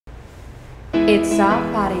It's our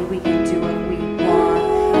party, we can do what we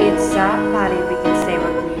want. It's our party, we can say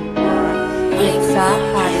what we want. It's our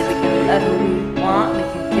party, we can love who we want. We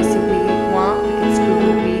can kiss who we want. We can screw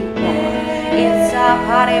who we want. It's our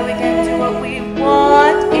party, we can do what we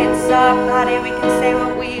want. It's our party, we can say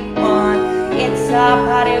what we want. It's our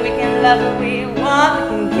party, we can love who we want.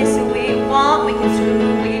 We can kiss who we want. We can screw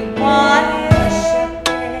who we want. Push up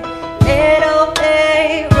it, little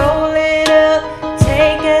babe, roll it up,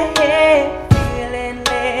 take a hit, feeling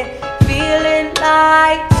lit, feeling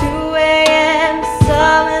like 2 a.m.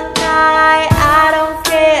 summer night. I don't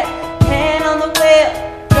care, hand on the wheel,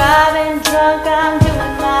 driving drunk, I'm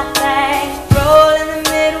doing my thing, rolling the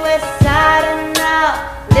Midwest side and out,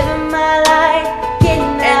 living my life,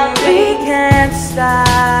 getting out. And we can't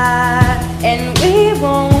stop, and we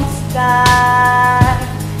won't stop.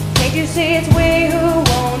 Can't you see it's we who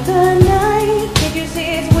own the night? Can't you see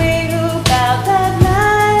it's we who bout that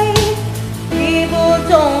night? People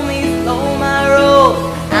told me slow my roll,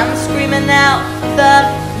 I'm screaming out the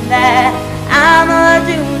that I'ma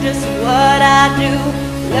do just what I do,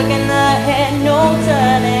 looking ahead, no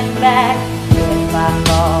turning back. If I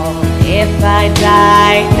fall, if I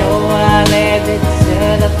die, know I live it to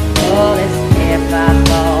the fullest. If I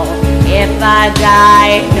fall, if I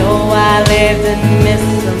die, know I lived and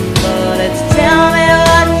missed some bullets. Tell me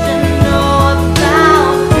what you know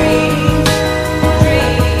about dreams,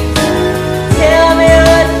 dreams. Tell me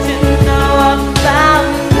what you know about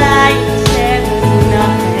nights and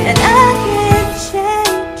nothing. And I can't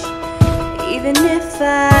change, even if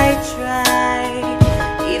I try,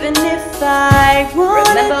 even if I want.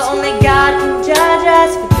 Remember, only God can judge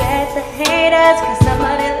us. Forget the haters, 'cause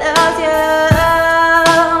somebody loves you.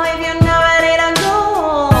 If you're not ready to go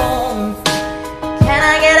home, can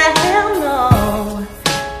I get a hell no?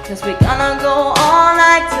 'Cause we're gonna go all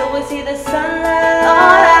night till we see the sunlight.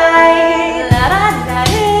 Alright, la da da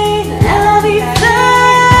dee, I'll be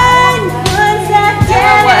fine once I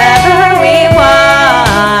get whatever we want.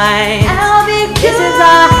 I'll be good. This is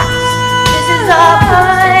our house, this is our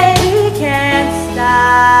party. We can't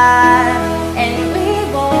stop, and we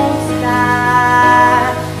won't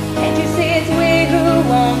stop. Can't you see it's we who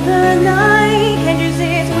own the night? Can't you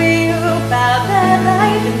see it's we who bout that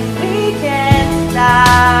life? And we can't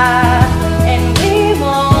stop, and we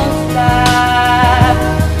won't stop.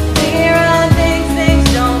 We run things, things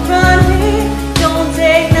don't run here. Don't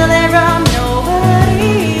take nothing from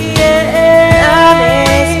nobody. Yeah. Love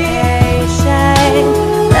is patient,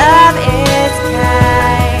 love is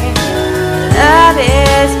kind, love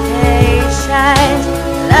is patient,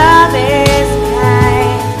 love is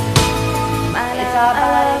kind. It's our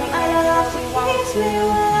body, we can do what we want to.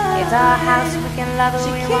 It's our house, we can love who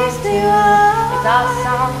we want to. It's our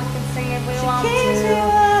song, we can sing if we want to. It's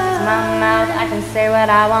my mouth, I can say what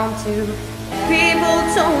I want to. People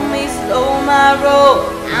told me slow my roll,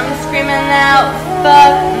 I'm screaming out,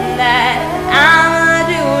 fuck that. I'ma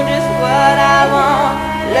do just what I want,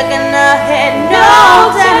 looking ahead, no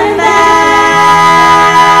turning back.